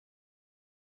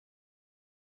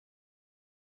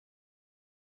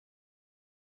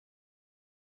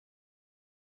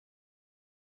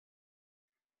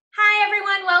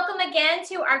everyone, welcome again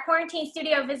to our Quarantine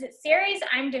Studio Visit Series.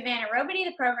 I'm Davana, Robedee,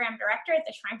 the Program Director at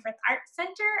the Schweinfurth Art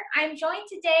Center. I'm joined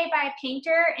today by a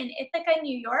painter in Ithaca,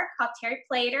 New York called Terry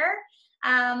Plater.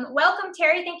 Welcome,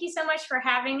 Terry. Thank you so much for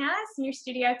having us in your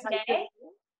studio today.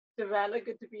 Davana,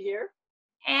 good to be here.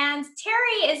 And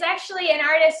Terry is actually an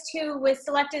artist who was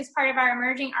selected as part of our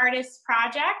Emerging Artists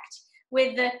Project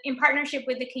in partnership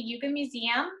with the Cayuga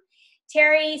Museum.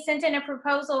 Terry sent in a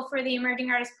proposal for the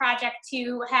Emerging Artists Project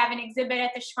to have an exhibit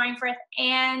at the Schweinfurth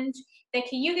and the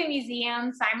Cayuga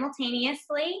Museum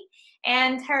simultaneously.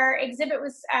 And her exhibit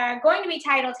was going to be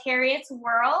titled Harriet's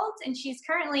World, and she's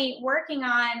currently working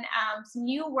on some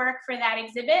new work for that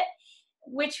exhibit,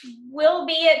 which will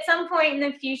be at some point in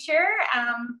the future.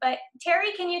 But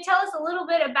Terry, can you tell us a little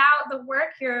bit about the work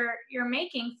you're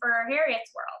making for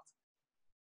Harriet's World?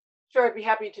 Sure, I'd be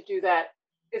happy to do that.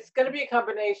 It's going to be a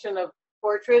combination of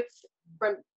portraits,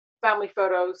 from family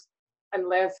photos, and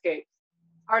landscapes.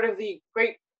 Part of the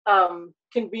great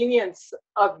convenience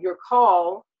of your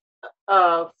call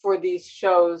for these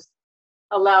shows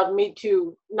allowed me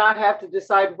to not have to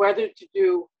decide whether to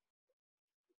do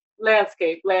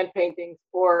landscape, land paintings,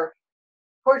 or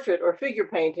portrait or figure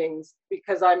paintings,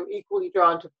 because I'm equally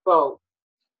drawn to both.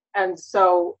 And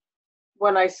so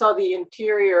when I saw the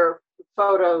interior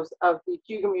photos of the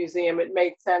Cayuga Museum, it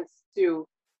made sense to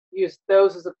use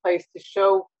those as a place to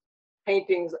show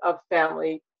paintings of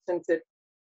family, since it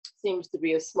seems to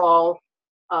be a small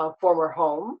former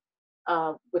home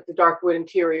with the dark wood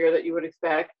interior that you would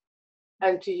expect,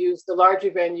 and to use the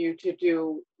larger venue to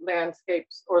do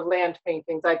landscapes or land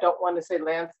paintings. I don't want to say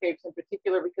landscapes in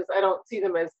particular because I don't see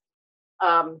them as,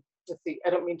 I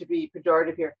don't mean to be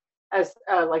pejorative here, as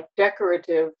like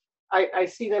decorative. I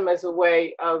see them as a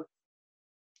way of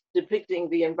depicting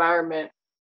the environment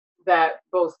that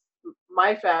both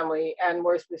my family and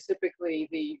more specifically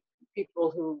the people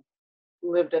who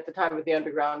lived at the time of the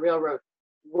Underground Railroad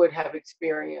would have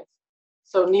experienced.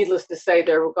 So needless to say,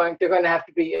 they're going to have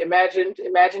to be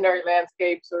imaginary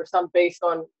landscapes or some based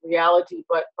on reality,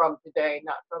 but from today,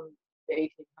 not from the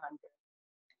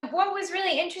 1800s. What was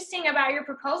really interesting about your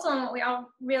proposal and what we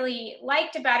all really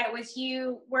liked about it was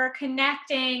you were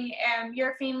connecting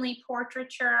your family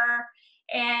portraiture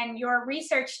and your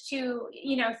research to,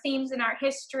 themes in art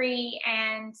history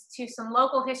and to some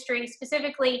local history,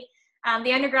 specifically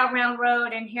the Underground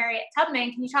Railroad and Harriet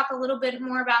Tubman. Can you talk a little bit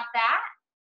more about that?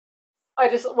 I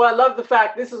love the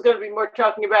fact, this is going to be more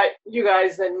talking about you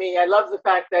guys than me. I love the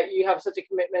fact that you have such a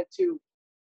commitment to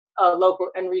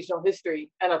local and regional history.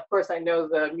 And of course, I know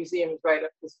the museum is right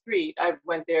up the street. I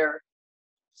went there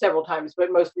several times, but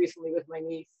most recently with my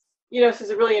niece. This is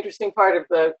a really interesting part of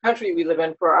the country we live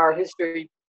in for our history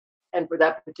and for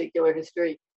that particular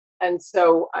history. And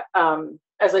so,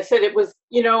 as I said, it was,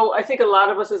 I think a lot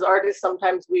of us as artists,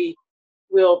 sometimes we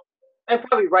will, and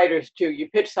probably writers too, you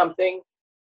pitch something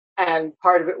and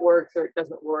part of it works or it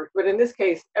doesn't work. But in this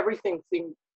case, everything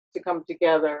seemed to come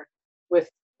together with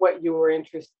what you were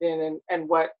interested in and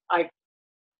what I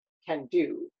can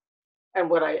do and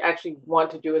what I actually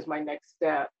want to do as my next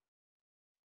step.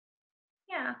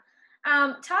 Yeah.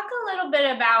 Talk a little bit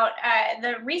about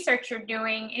the research you're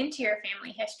doing into your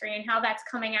family history and how that's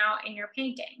coming out in your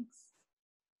paintings.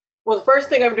 Well, the first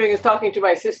thing I'm doing is talking to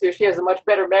my sister. She has a much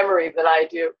better memory than I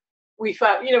do. We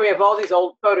found, we have all these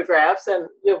old photographs, and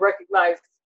you'll recognize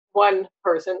one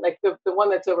person, like the one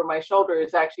that's over my shoulder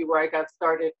is actually where I got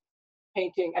started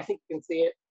painting. I think you can see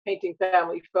it, painting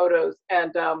family photos.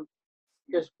 And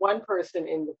there's one person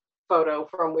in the photo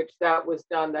from which that was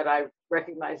done that I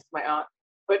recognize as my aunt.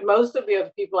 But most of the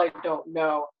other people I don't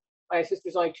know. My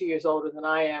sister's only 2 years older than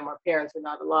I am. Our parents are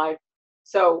not alive.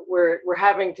 So we're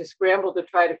having to scramble to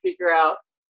try to figure out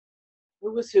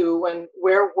who was who and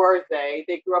where were they.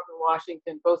 They grew up in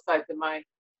Washington. Both sides of my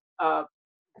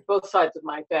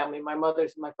family, my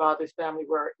mother's and my father's family,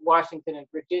 were Washington and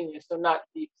Virginia, so not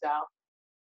deep South.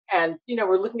 And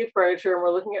we're looking at furniture and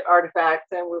we're looking at artifacts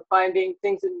and we're finding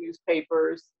things in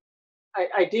newspapers.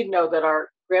 I did know that our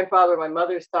grandfather on my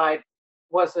mother's side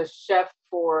was a chef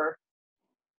for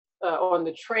on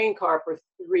the train car for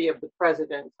 3 of the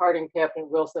presidents, Harding, Captain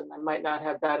Wilson. I might not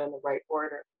have that in the right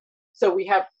order. So we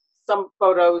have some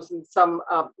photos and some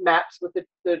maps with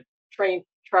the train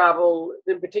travel,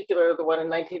 in particular the one in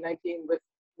 1919 with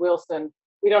Wilson.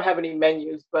 We don't have any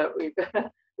menus, but we've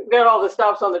got all the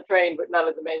stops on the train, but none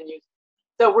of the menus.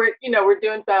 So we're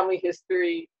doing family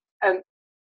history, and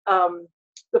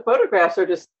the photographs are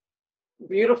just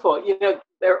beautiful.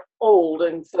 They're old,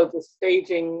 and so the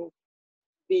staging,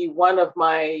 the one of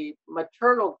my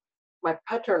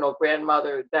paternal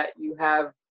grandmother that you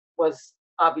have was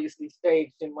obviously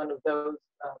staged in one of those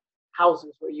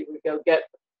houses where you would go get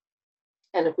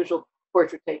an official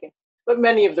portrait taken. But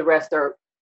many of the rest are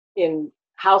in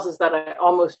houses that I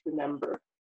almost remember.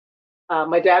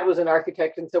 My dad was an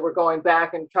architect, and so we're going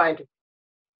back and trying to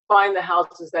find the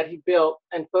houses that he built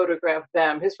and photograph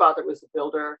them. His father was a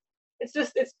builder.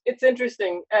 It's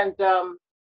interesting, and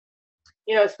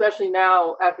especially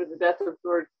now after the death of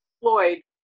George Floyd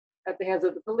at the hands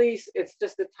of the police, it's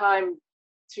just a time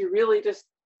to really just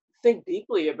think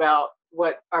deeply about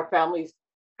what our families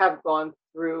have gone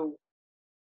through.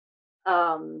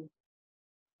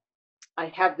 I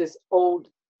have this old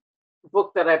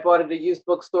book that I bought at a used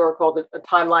bookstore called A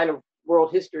Timeline of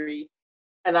World History,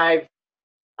 and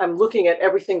I'm looking at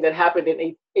everything that happened in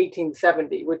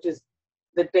 1870, which is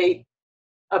the date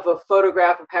of a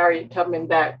photograph of Harriet Tubman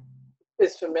that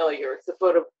is familiar. It's a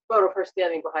photo of her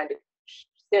standing behind the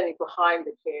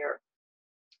chair.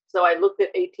 So I looked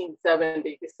at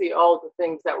 1870 to see all the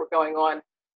things that were going on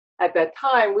at that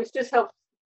time, which just helps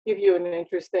give you an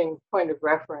interesting point of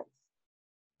reference.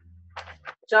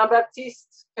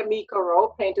 Jean-Baptiste Camille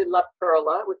Corot painted La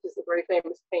Perla, which is a very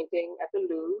famous painting at the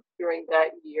Louvre during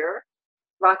that year.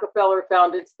 Rockefeller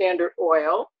founded Standard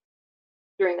Oil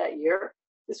during that year.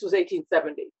 This was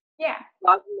 1870. Yeah.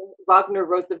 Wagner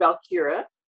wrote the Valkyria.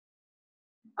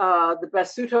 The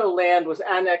Basuto land was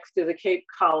annexed to the Cape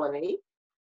Colony.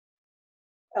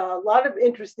 A lot of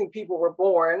interesting people were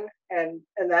born, and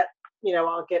that,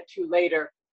 I'll get to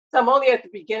later. So I'm only at the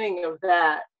beginning of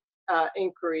that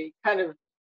inquiry, kind of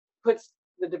puts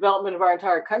the development of our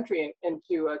entire country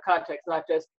into context, not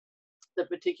just the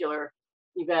particular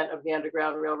event of the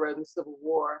Underground Railroad and Civil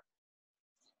War.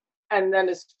 And then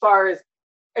as far as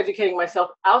educating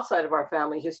myself outside of our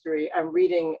family history, I'm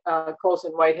reading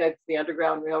Colson Whitehead's The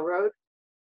Underground Railroad,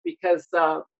 because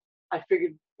I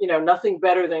figured, nothing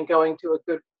better than going to a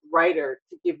good writer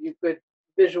to give you good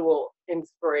visual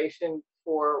inspiration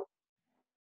for,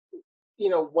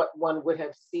 what one would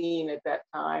have seen at that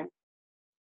time.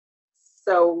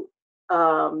 So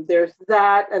there's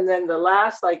that. And then the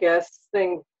last, I guess,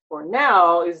 thing for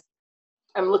now is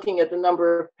I'm looking at the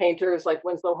number of painters like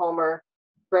Winslow Homer,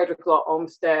 Frederick Law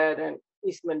Olmsted, and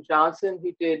Eastman Johnson,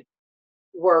 who did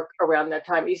work around that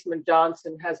time. Eastman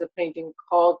Johnson has a painting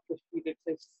called The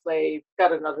Fugitive Slave. It's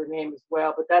got another name as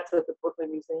well, but that's at the Brooklyn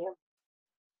Museum.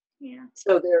 Yeah.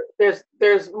 So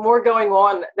there's more going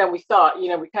on than we thought.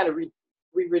 We kind of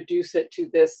we reduce it to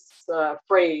this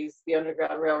phrase, the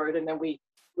Underground Railroad, and then we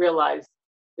realize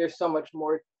there's so much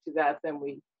more to that than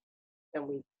we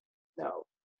know.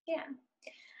 Yeah.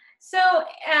 So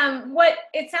what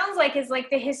it sounds like is like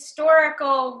the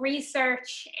historical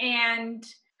research and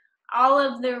all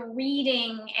of the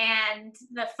reading and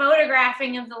the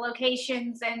photographing of the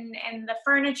locations and the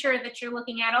furniture that you're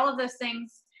looking at, all of those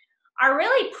things are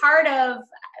really part of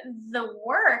the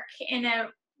work in a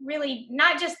really,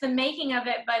 not just the making of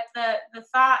it, but the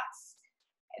thoughts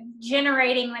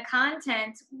generating the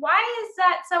content. Why is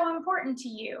that so important to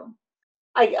you?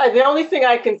 The only thing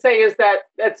I can say is that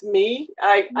that's me.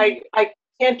 I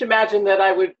can't imagine that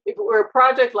I would, if it were a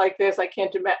project like this, a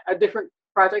different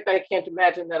project, I can't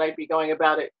imagine that I'd be going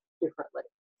about it differently.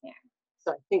 Yeah.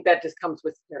 So I think that just comes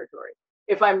with territory.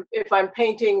 If I'm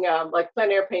painting like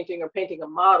plein air painting or painting a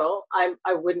model, I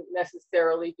wouldn't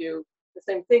necessarily do the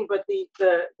same thing. But the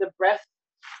breadth,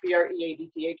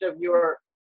 BREADTH,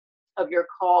 of your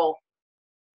call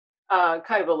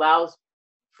kind of allows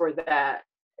for that.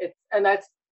 And that's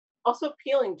also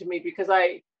appealing to me, because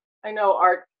I know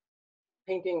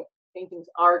paintings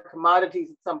are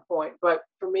commodities at some point, but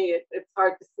for me it's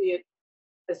hard to see it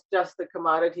as just a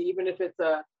commodity. Even if it's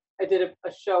I did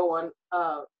a show on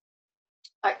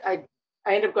I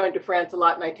end up going to France a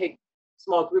lot, and I take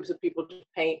small groups of people to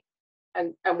paint,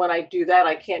 and when I do that,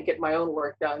 I can't get my own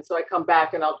work done, so I come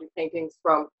back and I'll do paintings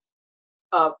from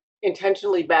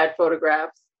intentionally bad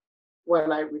photographs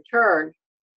when I return,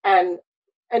 and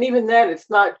even then, it's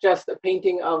not just a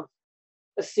painting of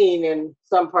a scene in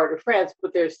some part of France,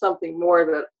 but there's something more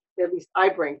that at least I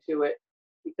bring to it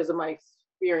because of my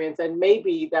experience, and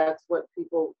maybe that's what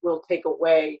people will take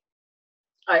away.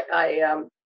 I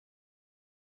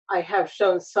have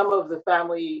shown some of the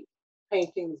family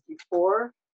paintings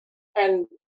before, and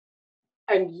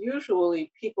usually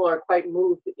people are quite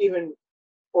moved, even,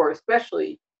 or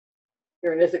especially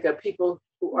here in Ithaca, people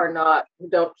who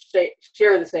don't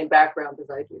share the same background as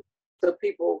I do. So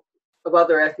people of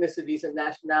other ethnicities and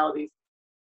nationalities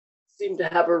seem to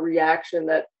have a reaction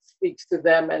that speaks to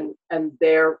them and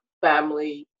their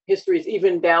family histories,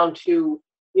 even down to,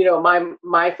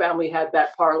 my family had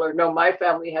that parlor. No, my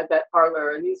family had that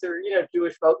parlor. And these are,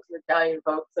 Jewish folks and Italian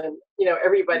folks, and,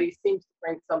 everybody seems to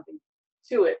bring something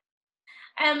to it.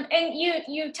 And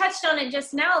you touched on it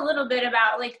just now a little bit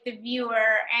about like the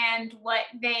viewer and what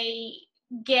they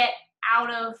get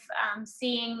out of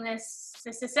seeing this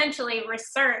essentially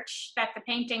research that the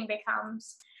painting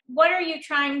becomes. What are you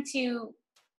trying to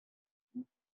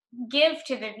give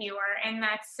to the viewer in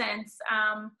that sense?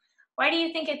 Why do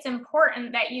you think it's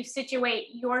important that you situate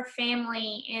your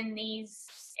family in these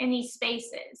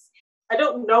spaces? I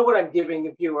don't know what I'm giving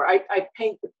the viewer. I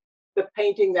paint the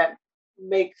painting that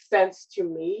makes sense to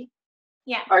me,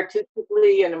 yeah,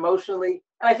 artistically and emotionally.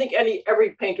 And I think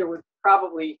every painter would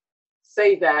probably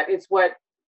say that. It's what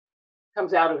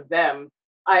comes out of them.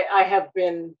 I have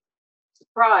been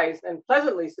surprised and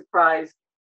pleasantly surprised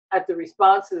at the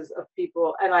responses of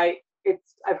people, and I've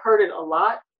heard it a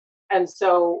lot. And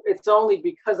so it's only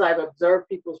because I've observed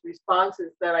people's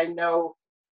responses that I know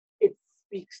it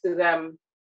speaks to them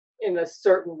in a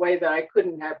certain way that I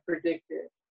couldn't have predicted.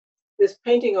 This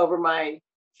painting over my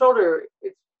shoulder,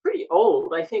 it's pretty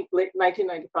old, I think late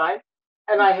 1995.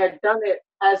 And I had done it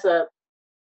as a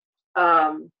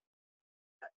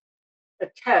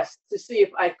test to see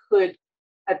if I could,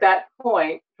 at that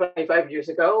point, 25 years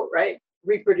ago, right,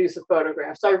 reproduce a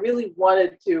photograph. So I really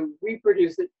wanted to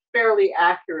reproduce it fairly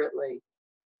accurately.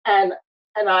 And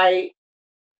I,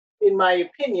 in my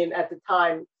opinion, at the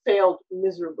time, failed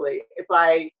miserably.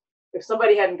 If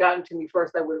somebody hadn't gotten to me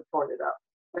first, I would have torn it up.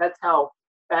 That's how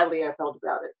badly I felt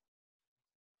about it.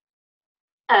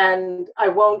 And I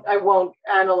won't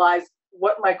analyze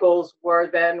what my goals were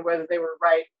then, whether they were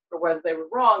right or whether they were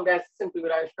wrong. That's simply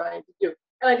what I was trying to do.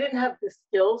 And I didn't have the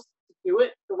skills to do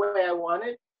it the way I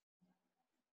wanted.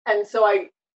 And so I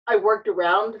worked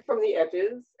around from the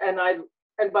edges, and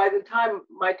by the time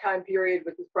my time period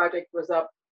with this project was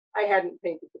up, I hadn't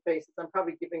painted the faces. I'm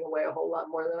probably giving away a whole lot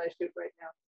more than I should right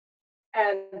now.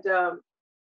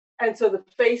 And so the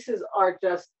faces are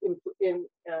just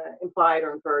implied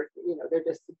or inferred. They're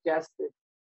just suggested.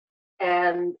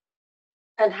 And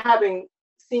having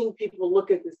seen people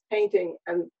look at this painting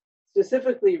and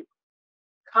specifically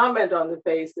comment on the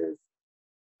faces,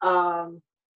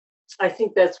 I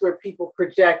think that's where people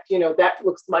project. That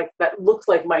looks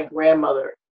like my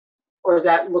grandmother, or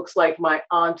that looks like my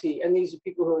auntie. And these are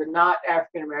people who are not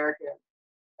African American,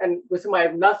 and with whom I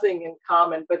have nothing in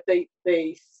common, but they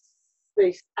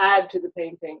add to the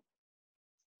painting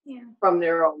from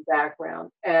their own background.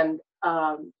 And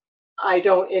I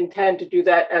don't intend to do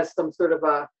that as some sort of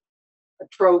a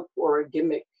trope or a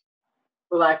gimmick,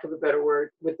 for lack of a better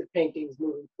word, with the paintings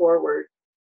moving forward.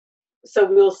 So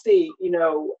we'll see,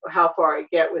 how far I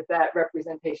get with that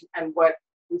representation and what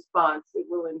response it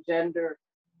will engender.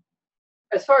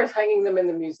 As far as hanging them in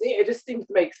the museum, it just seems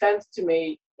to make sense to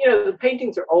me. The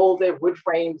paintings are old, they're wood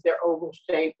frames, they're oval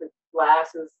shaped, the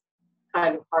glass is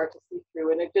kind of hard to see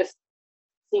through. And it just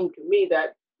seemed to me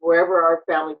that wherever our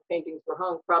family paintings were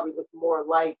hung probably looked more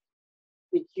like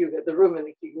the Cayuga, the room in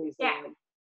the Cayuga Museum. Yeah.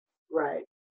 Right.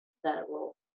 That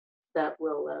will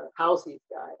house these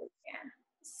guys. Yeah.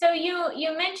 So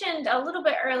you mentioned a little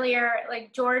bit earlier,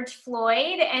 like George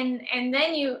Floyd, and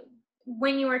then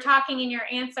when you were talking in your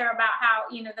answer about how,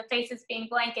 the faces being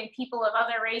blank and people of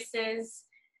other races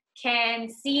can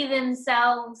see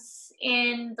themselves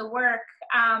in the work,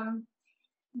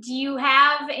 do you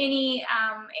have any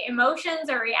emotions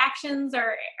or reactions,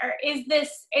 or is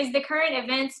the current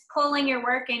events pulling your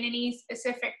work in any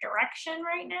specific direction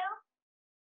right now?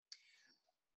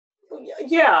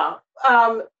 Yeah.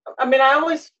 I've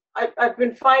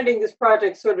been finding this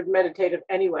project sort of meditative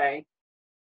anyway,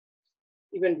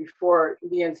 even before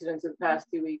the incidents of the past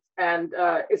 2 weeks. And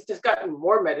it's just gotten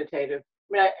more meditative.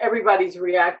 Everybody's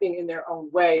reacting in their own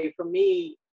way. For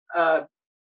me,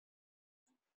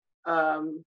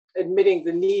 admitting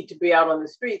the need to be out on the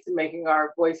streets and making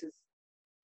our voices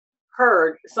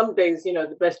heard, some days,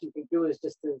 the best you can do is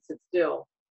just to sit still.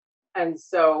 And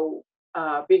so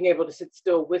being able to sit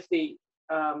still with the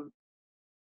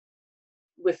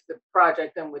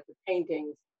project and with the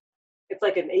paintings, it's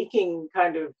like an aching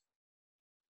kind of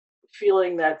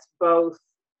feeling that's both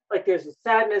like there's a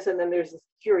sadness and then there's this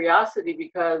curiosity,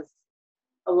 because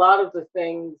a lot of the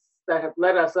things that have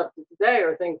led us up to today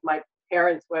are things my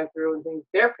parents went through and things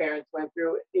their parents went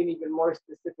through in even more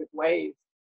specific ways.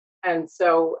 And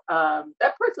so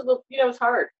that part's a little, it's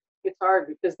hard. It's hard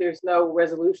because there's no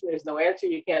resolution, there's no answer.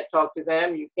 You can't talk to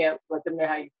them, you can't let them know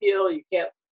how you feel, you can't,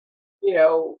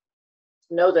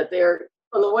 know that they're,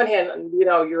 on the one hand,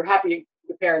 you're happy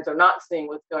the parents are not seeing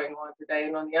what's going on today.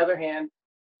 And on the other hand,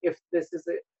 if this is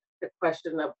a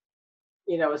question of,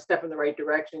 a step in the right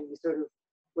direction, you sort of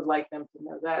would like them to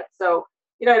know that. So,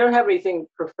 I don't have anything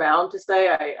profound to say.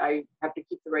 I have to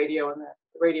keep the radio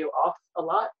off a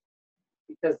lot,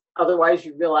 because otherwise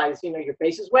you realize, your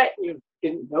face is wet and you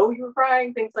didn't know you were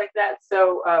crying, things like that.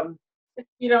 So,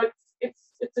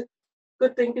 it's a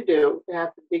good thing to do, to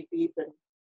have to dig deep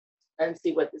and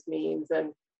see what this means.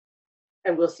 And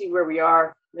we'll see where we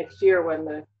are next year when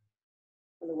the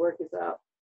work is up.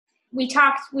 We've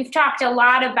talked a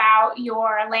lot about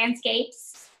your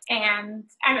landscapes, and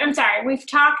I'm sorry, we've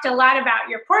talked a lot about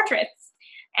your portraits,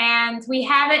 and we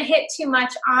haven't hit too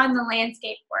much on the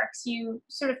landscape works. You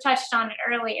sort of touched on it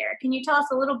earlier. Can you tell us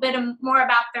a little bit more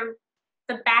about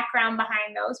the background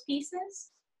behind those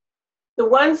pieces? The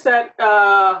ones that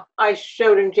I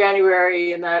showed in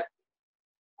January and that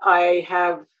I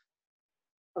have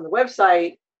on the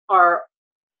website are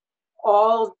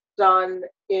all done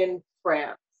in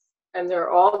France. And they're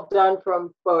all done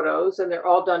from photos, and they're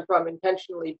all done from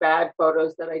intentionally bad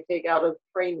photos that I take out of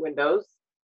train windows.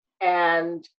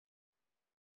 And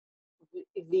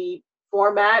the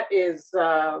format is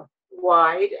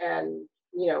wide and,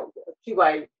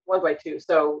 1x2,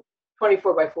 so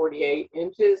 24 by 48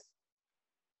 inches,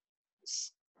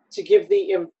 to give the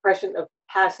impression of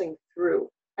passing through.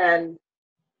 And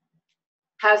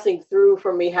passing through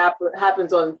for me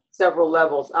happens on several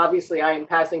levels. Obviously, I am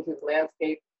passing through the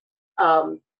landscape.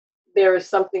 There is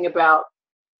something about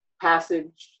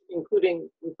passage, including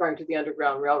referring to the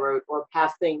Underground Railroad, or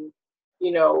passing,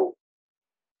 the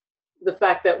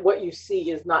fact that what you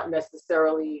see is not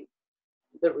necessarily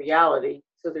the reality.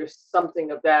 So there's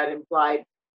something of that implied.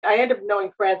 I end up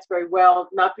knowing France very well,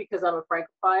 not because I'm a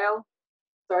Francophile.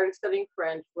 Started studying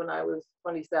French when I was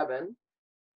 27.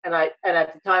 And at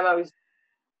the time I was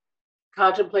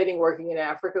contemplating working in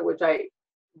Africa, which I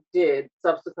did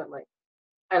subsequently.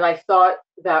 And I thought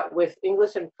that with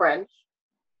English and French,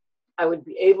 I would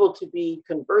be able to be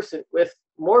conversant with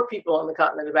more people on the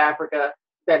continent of Africa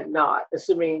than not,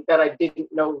 assuming that I didn't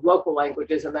know local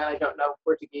languages and that I don't know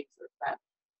Portuguese or Spanish.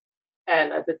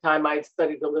 And at the time, I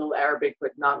studied a little Arabic,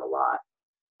 but not a lot.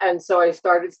 And so I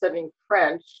started studying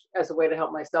French as a way to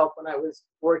help myself when I was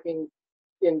working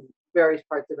in various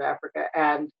parts of Africa.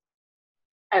 And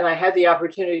I had the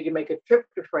opportunity to make a trip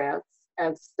to France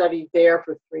and studied there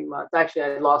for 3 months. Actually,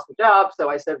 I lost the job, so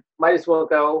I said, might as well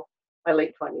go, my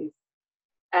late 20s.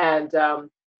 And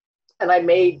I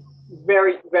made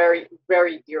very, very,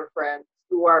 very dear friends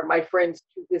who are my friends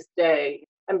to this day.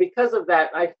 And because of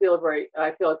that, I feel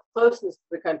a closeness to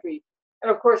the country.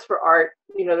 And of course, for art,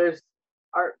 there's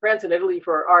art, France and Italy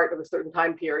for art of a certain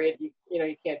time period. You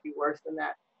can't be worse than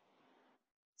that.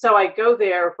 So I go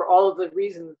there for all of the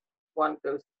reasons one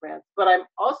goes to France. But I'm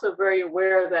also very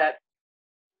aware that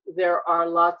there are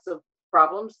lots of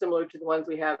problems similar to the ones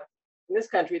we have in this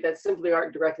country that simply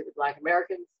aren't directed at Black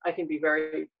Americans. I can be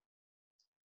very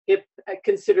hip,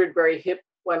 considered very hip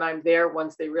when I'm there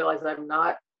once they realize I'm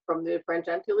not from the French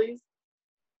Antilles.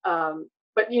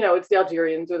 But it's the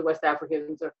Algerians or the West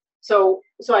Africans. So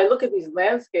I look at these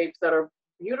landscapes that are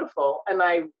beautiful, and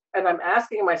I'm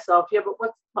asking myself, yeah, but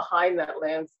what's behind that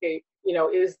landscape?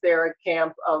 Is there a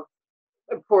camp of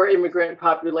a poor immigrant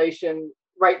population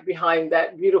right behind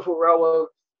that beautiful row of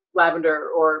lavender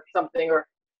or something, or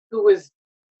who was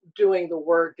doing the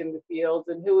work in the fields,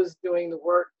 and who was doing the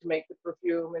work to make the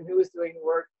perfume, and who was doing the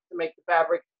work to make the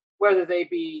fabric, whether they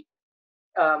be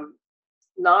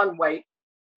non-white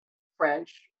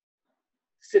French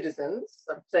citizens.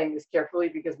 I'm saying this carefully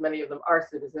because many of them are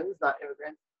citizens, not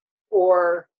immigrants,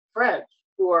 or French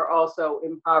who are also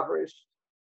impoverished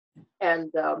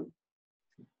and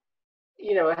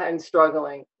and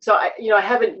struggling. So I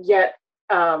haven't yet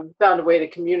found a way to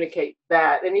communicate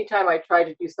that. Anytime I try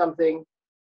to do something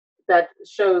that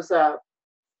shows a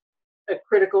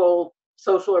critical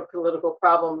social or political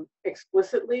problem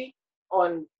explicitly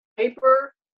on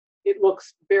paper, it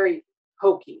looks very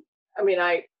hokey. I mean,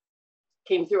 I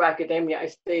came through academia. I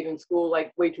stayed in school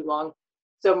like way too long.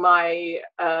 So my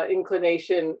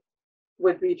inclination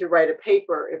would be to write a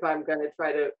paper if I'm going to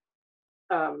try to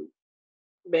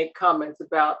make comments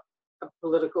about a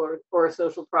political or a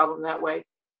social problem that way.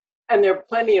 And there are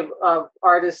plenty of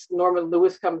artists. Norman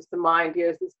Lewis comes to mind. He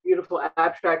has this beautiful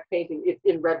abstract painting. It's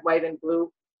in red, white, and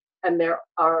blue. And there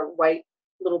are white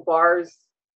little bars,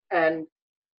 and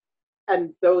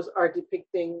those are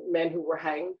depicting men who were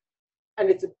hanged. And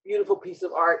it's a beautiful piece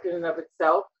of art in and of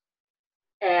itself.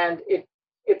 And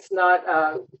it's not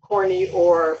corny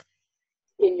or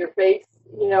in your face,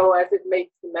 as it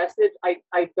makes the message.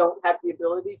 I don't have the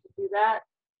ability to do that.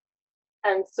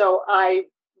 And so I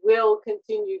will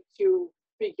continue to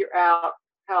figure out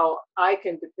how I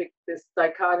can depict this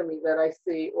dichotomy that I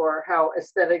see, or how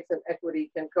aesthetics and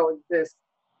equity can coexist,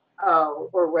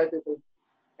 or whether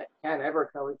they can ever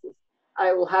coexist.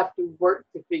 I will have to work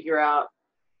to figure out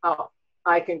how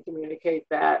I can communicate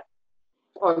that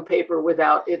on paper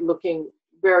without it looking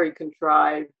very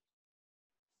contrived.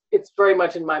 It's very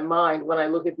much in my mind when I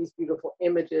look at these beautiful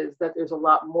images that there's a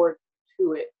lot more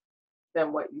to it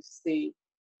than what you see.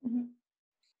 Mm-hmm.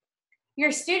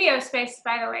 Your studio space,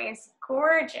 by the way, is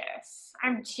gorgeous.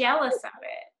 I'm jealous of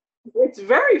it. It's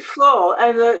very full,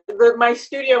 and my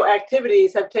studio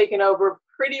activities have taken over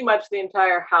pretty much the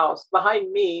entire house.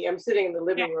 Behind me, I'm sitting in the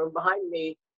living room. Behind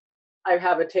me, I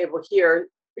have a table here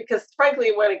because,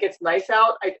 frankly, when it gets nice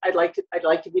out, I'd like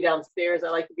to be downstairs. I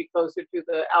like to be closer to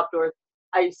the outdoors.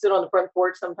 I sit on the front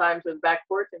porch sometimes or the back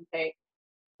porch and paint.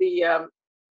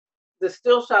 The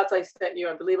still shots I sent you,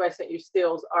 I believe I sent you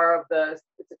stills, are of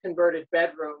it's a converted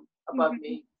bedroom above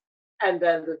me. And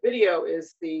then the video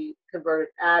is the converted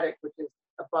attic, which is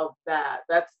above that.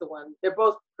 That's the one. They're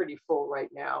both pretty full right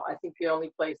now. I think the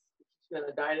only place the kitchen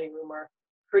and the dining room are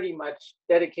pretty much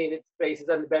dedicated spaces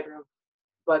in the bedroom.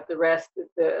 But the rest,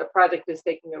 the project is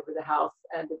taking over the house,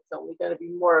 and it's only going to be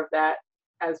more of that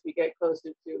as we get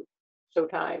closer to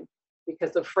showtime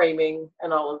because of framing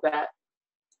and all of that.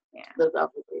 Yeah. Those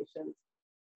obligations.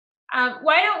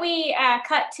 Why don't we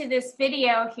cut to this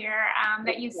video here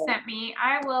that you sent me?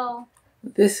 I will.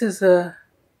 This is a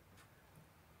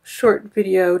short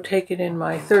video taken in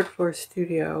my third floor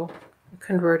studio,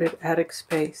 converted attic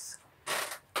space.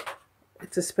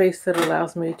 It's a space that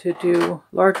allows me to do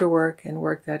larger work and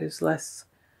work that is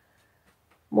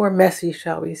more messy,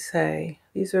 shall we say.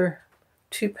 These are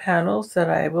 2 panels that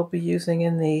I will be using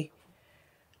in the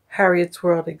Harriet's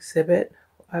World exhibit.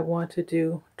 I want to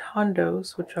do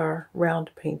tondos, which are round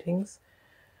paintings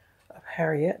of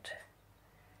Harriet.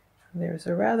 There's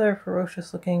a rather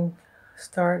ferocious looking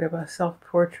start of a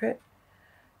self-portrait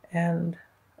and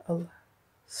a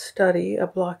study, a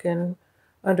block-in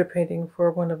underpainting for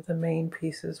one of the main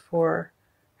pieces for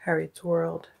Harriet's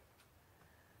World.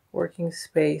 Working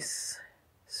space,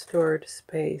 storage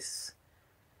space,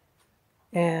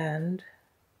 and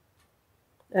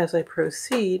as I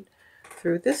proceed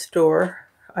through this door,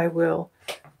 I will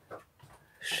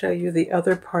show you the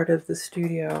other part of the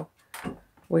studio,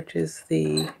 which is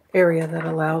the area that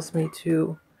allows me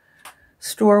to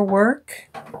store work,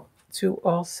 to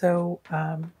also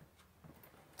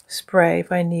spray if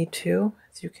I need to.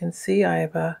 As you can see, I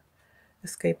have a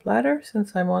escape ladder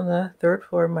since I'm on the 3rd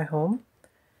floor of my home.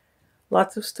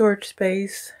 Lots of storage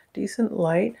space, decent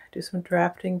light, do some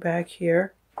drafting back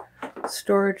here.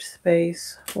 Storage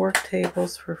space, work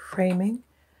tables for framing,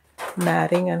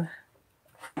 matting, and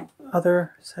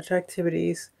other such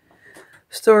activities.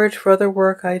 Storage for other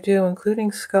work I do,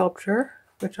 including sculpture,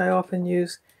 which I often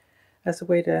use as a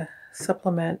way to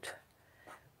supplement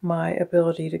my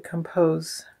ability to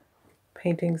compose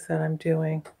paintings that I'm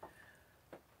doing.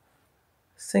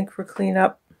 Sink for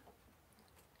cleanup,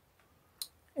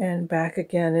 and back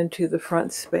again into the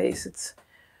front space. It's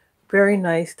very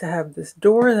nice to have this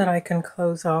door that I can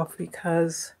close off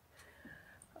because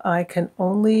I can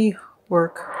only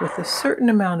work with a certain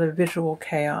amount of visual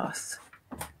chaos.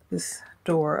 This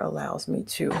door allows me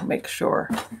to make sure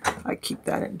I keep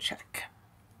that in check.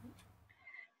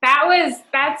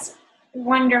 That's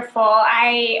wonderful.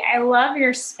 I love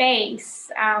your space.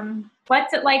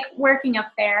 What's it like working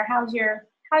up there? How's your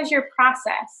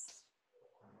process?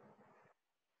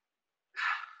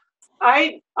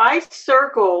 I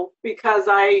circle because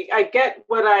I get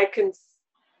what I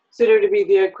consider to be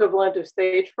the equivalent of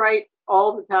stage fright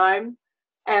all the time.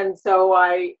 And so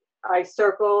I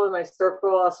circle and I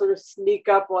circle. I'll sort of sneak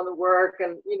up on the work,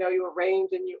 and you arrange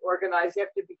and you organize. You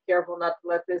have to be careful not to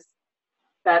let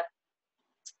that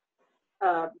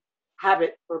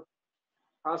habit or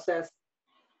process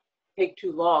take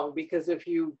too long, because if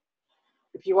you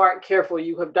aren't careful,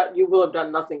 you will have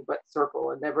done nothing but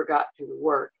circle and never got to the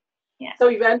work. Yeah. So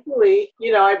eventually,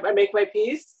 I make my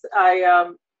piece.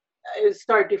 I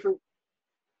start different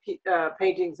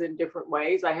paintings in different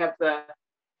ways. I have the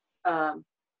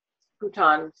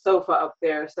futon sofa up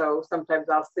there, so sometimes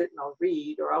I'll sit and I'll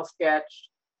read or I'll sketch.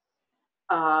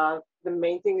 The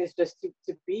main thing is just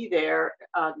to be there,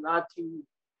 not to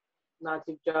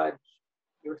judge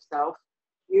yourself.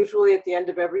 Usually at the end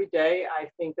of every day,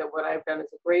 I think that what I've done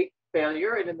is a great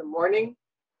failure, and in the morning,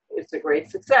 it's a great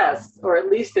success, or at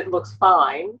least it looks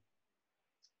fine.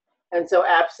 And so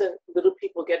absent little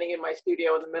people getting in my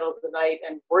studio in the middle of the night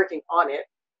and working on it,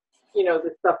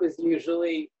 the stuff is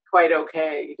usually quite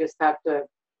okay. You just have to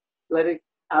let it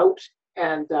out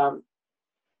and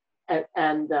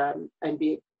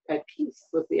be at peace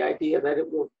with the idea that it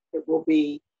will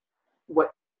be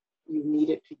what you need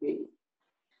it to be.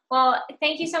 Well,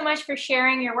 thank you so much for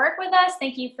sharing your work with us.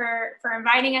 Thank you for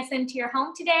inviting us into your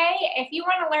home today. If you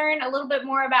want to learn a little bit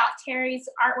more about Terry's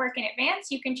artwork in advance,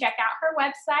 you can check out her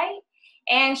website.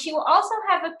 And she will also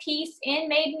have a piece in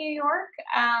Made New York.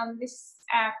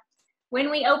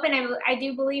 When we open, I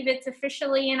do believe it's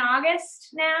officially in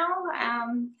August now.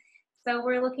 So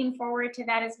we're looking forward to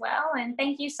that as well. And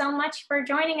thank you so much for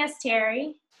joining us,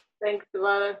 Terry. Thanks,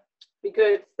 Davana. Be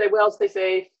good. Stay well, stay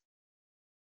safe.